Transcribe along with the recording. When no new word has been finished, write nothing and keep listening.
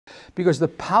because the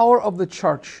power of the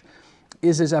church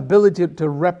is its ability to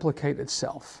replicate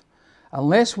itself.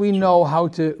 Unless we know how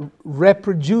to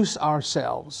reproduce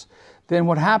ourselves, then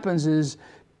what happens is,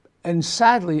 and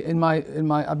sadly,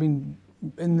 I've been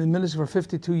in the ministry for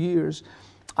 52 years,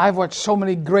 I've watched so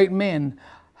many great men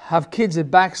have kids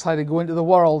that backslide and go into the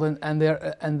world, and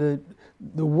the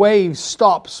wave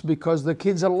stops because the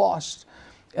kids are lost.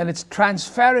 And it's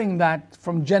transferring that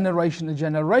from generation to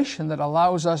generation that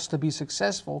allows us to be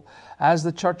successful as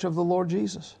the church of the Lord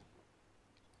Jesus.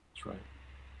 That's right.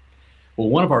 Well,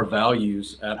 one of our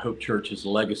values at Hope Church is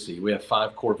legacy. We have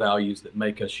 5 core values that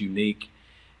make us unique.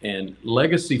 And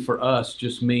legacy for us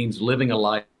just means living a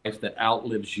life that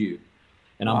outlives you.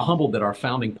 And I'm humbled that our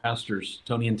founding pastors,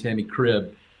 Tony and Tammy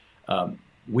Cribb,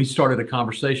 we started a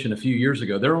conversation a few years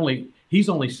ago. He's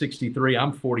only 63,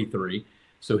 I'm 43.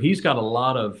 So he's got a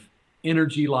lot of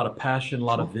energy, a lot of passion, a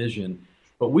lot of vision.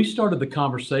 But we started the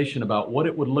conversation about what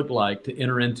it would look like to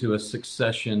enter into a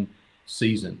succession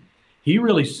season. He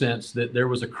really sensed that there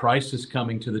was a crisis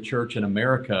coming to the church in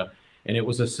America, and it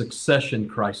was a succession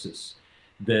crisis,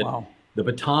 that the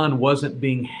baton wasn't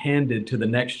being handed to the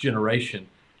next generation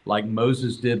like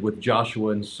Moses did with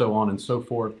Joshua and so on and so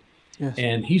forth. Yes.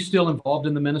 And he's still involved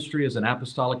in the ministry as an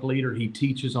apostolic leader. He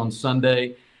teaches on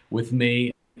Sunday with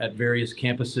me at various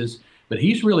campuses, but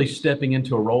he's really stepping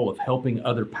into a role of helping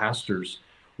other pastors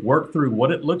work through what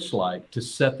it looks like to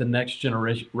set the next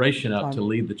generation up to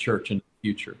lead the church in the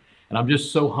future. And I'm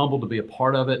just so humbled to be a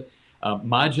part of it.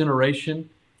 My generation,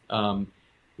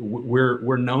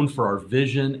 we're known for our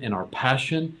vision and our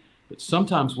passion, but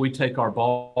sometimes we take our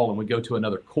ball and we go to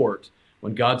another court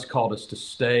when God's called us to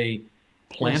stay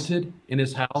planted in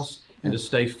his house and to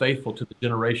stay faithful to the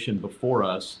generation before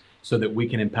us so that we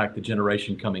can impact the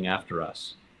generation coming after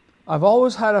us. I've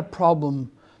always had a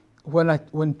problem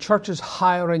when churches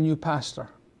hire a new pastor.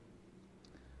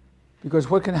 Because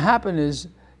what can happen is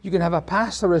you can have a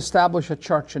pastor establish a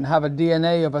church and have a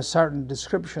DNA of a certain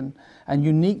description and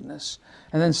uniqueness.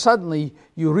 And then suddenly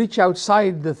you reach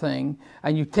outside the thing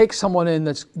and you take someone in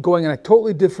that's going in a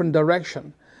totally different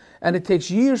direction. And it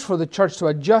takes years for the church to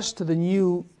adjust to the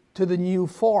new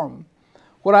form.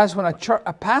 Whereas when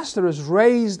a pastor is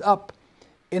raised up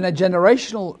in a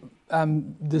generational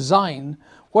design,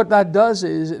 what that does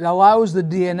is it allows the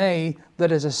DNA that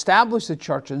has established the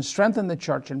church and strengthened the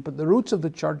church and put the roots of the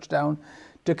church down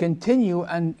to continue,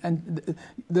 and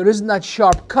there isn't that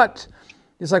sharp cut.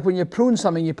 It's like when you prune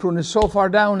something, you prune it so far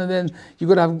down, and then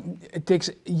it takes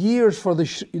years for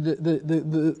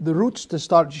the roots to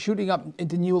start shooting up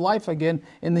into new life again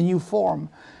in the new form.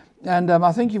 And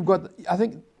I think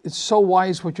it's so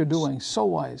wise what you're doing, so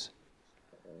wise.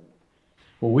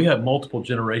 Well, we have multiple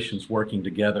generations working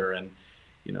together, and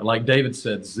like David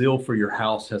said, zeal for your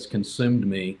house has consumed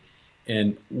me.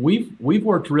 And we've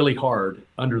worked really hard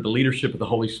under the leadership of the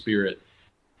Holy Spirit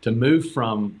to move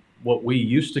from what we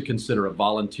used to consider a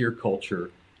volunteer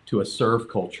culture to a serve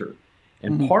culture.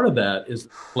 And part of that is the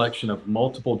reflection of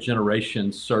multiple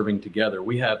generations serving together.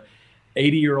 We have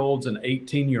 80-year-olds and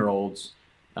 18-year-olds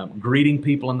greeting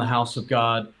people in the house of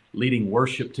God, leading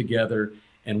worship together.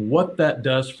 And what that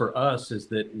does for us is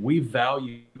that we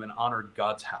value and honor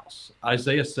God's house.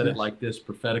 Isaiah said it like this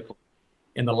prophetically: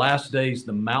 in the last days,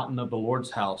 the mountain of the Lord's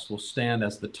house will stand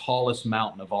as the tallest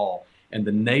mountain of all, and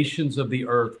the nations of the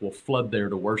earth will flood there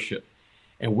to worship.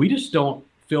 And we just don't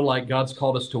feel like God's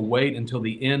called us to wait until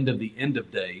the end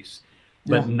of days.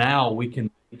 But now we can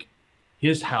make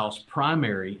his house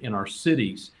primary in our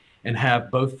cities and have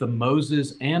both the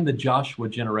Moses and the Joshua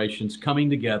generations coming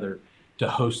together to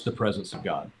host the presence of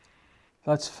God.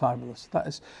 That's fabulous. That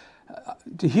is,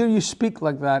 to hear you speak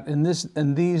like that in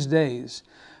these days.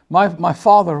 My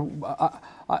father,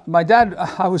 my dad,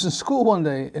 I was in school one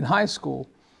day, in high school,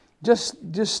 just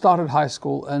started high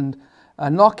school, and a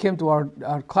knock came to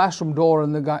our classroom door,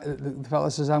 and the fellow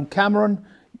says, "I'm Cameron,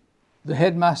 the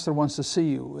headmaster wants to see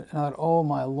you." And I thought, oh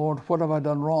my Lord, what have I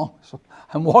done wrong? So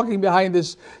I'm walking behind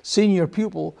this senior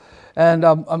pupil, and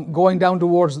I'm going down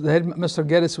towards the head, Mr.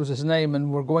 Geddes was his name,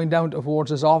 and we're going down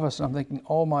towards his office, and I'm thinking,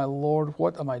 oh my Lord,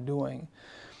 what am I doing?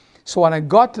 So when I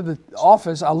got to the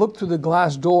office, I looked through the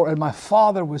glass door, and my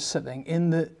father was sitting in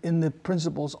the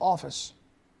principal's office.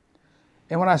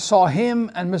 And when I saw him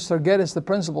and Mr. Geddes, the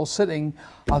principal, sitting,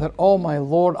 I thought, oh my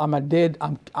Lord,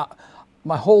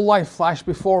 my whole life flashed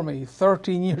before me,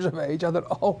 13 years of age. I thought,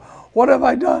 oh, what have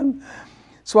I done?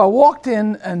 So I walked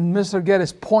in, and Mr.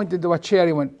 Geddes pointed to a chair.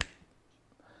 He went,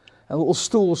 a little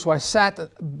stool. So I sat.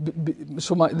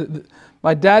 So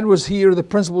my dad was here, the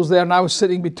principal was there, and I was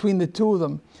sitting between the two of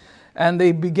them. And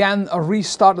they began a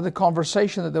restart of the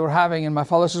conversation that they were having. And my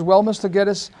father says, well, Mr.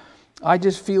 Geddes, I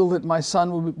just feel that my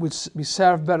son would be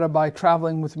served better by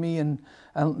traveling with me and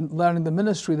learning the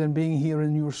ministry than being here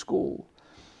in your school.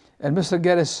 And Mr.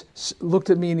 Geddes looked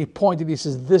at me and he pointed, he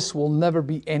says, this will never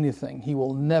be anything. He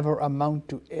will never amount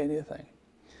to anything.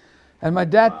 And my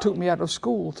dad took me out of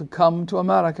school to come to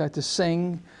America to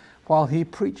sing while he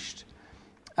preached.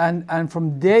 And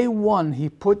from day one, he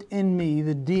put in me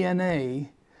the DNA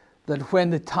that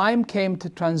when the time came to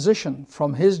transition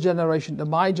from his generation to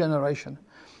my generation,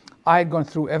 I had gone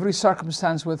through every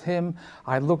circumstance with him.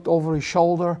 I looked over his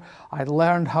shoulder. I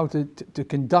learned how to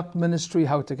conduct ministry,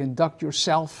 how to conduct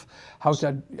yourself, how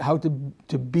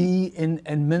to be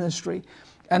in ministry.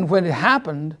 And when it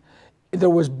happened,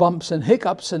 there was bumps and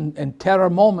hiccups and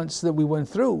terror moments that we went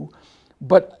through.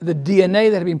 But the DNA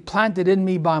that had been planted in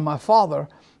me by my father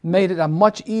made it a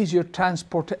much easier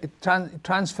transfer of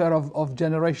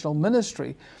generational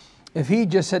ministry. If he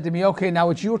just said to me, okay,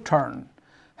 now it's your turn,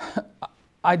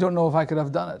 I don't know if I could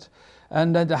have done it.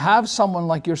 And then to have someone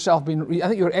like yourself I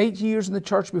think you're 8 years in the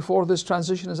church before this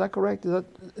transition, is that correct?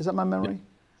 Is that my memory?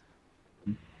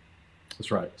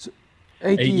 That's right. So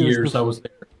 8 years I was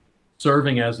there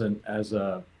serving as an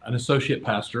associate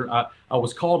pastor. I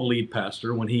was called lead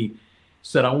pastor. When he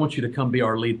said, I want you to come be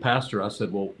our lead pastor, I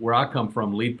said, well, where I come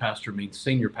from, lead pastor means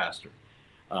senior pastor.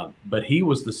 But he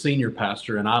was the senior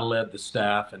pastor, and I led the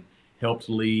staff and helped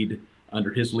lead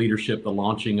under his leadership the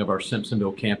launching of our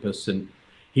Simpsonville campus. And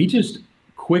he just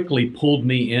quickly pulled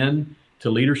me in to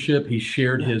leadership. He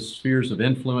shared his spheres of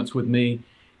influence with me.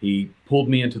 He pulled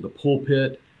me into the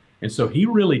pulpit. And so he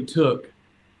really took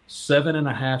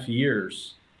 7.5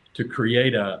 years to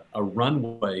create a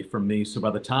runway for me. So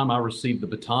by the time I received the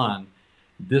baton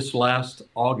this last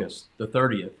August, the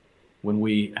 30th, when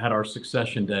we had our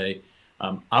succession day,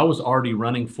 I was already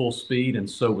running full speed, and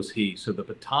so was he. So the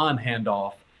baton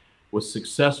handoff was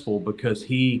successful because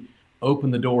he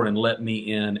opened the door and let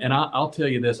me in. And I'll tell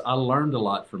you this, I learned a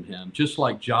lot from him. Just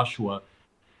like Joshua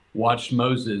watched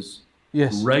Moses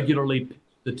regularly pitch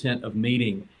the tent of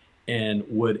meeting and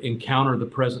would encounter the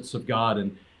presence of God.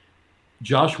 And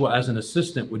Joshua, as an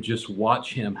assistant, would just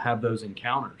watch him have those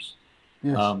encounters.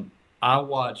 Yes. I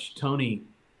watched Tony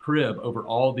Cribb over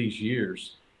all these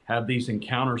years have these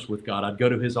encounters with God. I'd go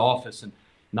to his office and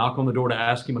knock on the door to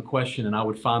ask him a question, and I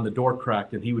would find the door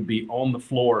cracked, and he would be on the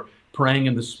floor praying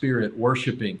in the Spirit,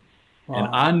 worshiping. Wow. And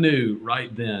I knew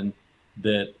right then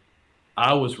that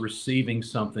I was receiving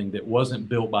something that wasn't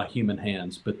built by human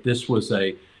hands, but this was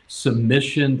a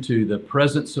submission to the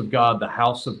presence of God, the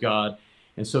house of God.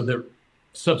 And so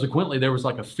subsequently, there was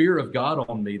like a fear of God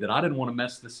on me that I didn't want to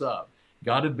mess this up.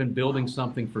 God had been building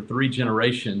something for 3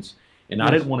 generations, and I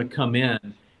didn't want to come in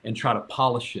and try to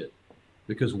polish it,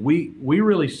 because we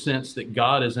really sense that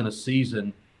God is in a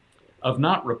season of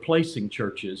not replacing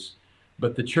churches,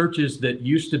 but the churches that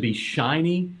used to be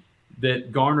shiny,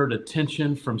 that garnered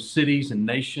attention from cities and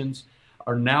nations,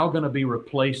 are now going to be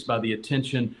replaced by the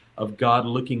attention of God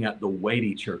looking at the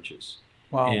weighty churches.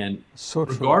 Wow. And so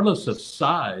regardless of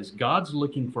size, God's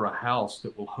looking for a house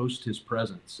that will host his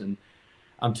presence. And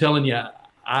I'm telling you,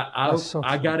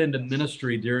 I got into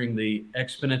ministry during the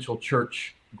exponential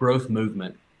church growth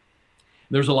movement.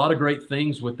 There's a lot of great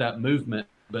things with that movement,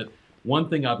 but one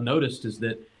thing I've noticed is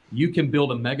that you can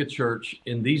build a mega church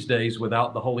in these days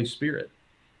without the Holy Spirit.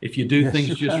 If you do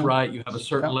things just right, you have a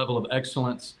certain level of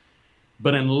excellence.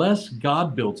 But unless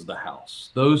God builds the house,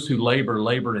 those who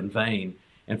labor in vain.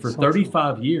 And for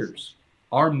 35 years,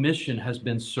 our mission has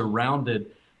been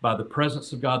surrounded by the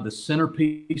presence of God. The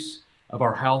centerpiece of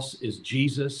our house is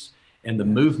Jesus and the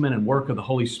movement and work of the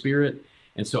Holy Spirit.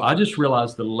 And so I just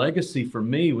realized the legacy for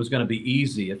me was going to be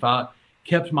easy. If I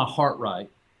kept my heart right,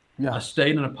 I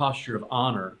stayed in a posture of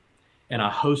honor, and I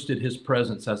hosted his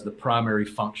presence as the primary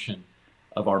function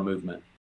of our movement.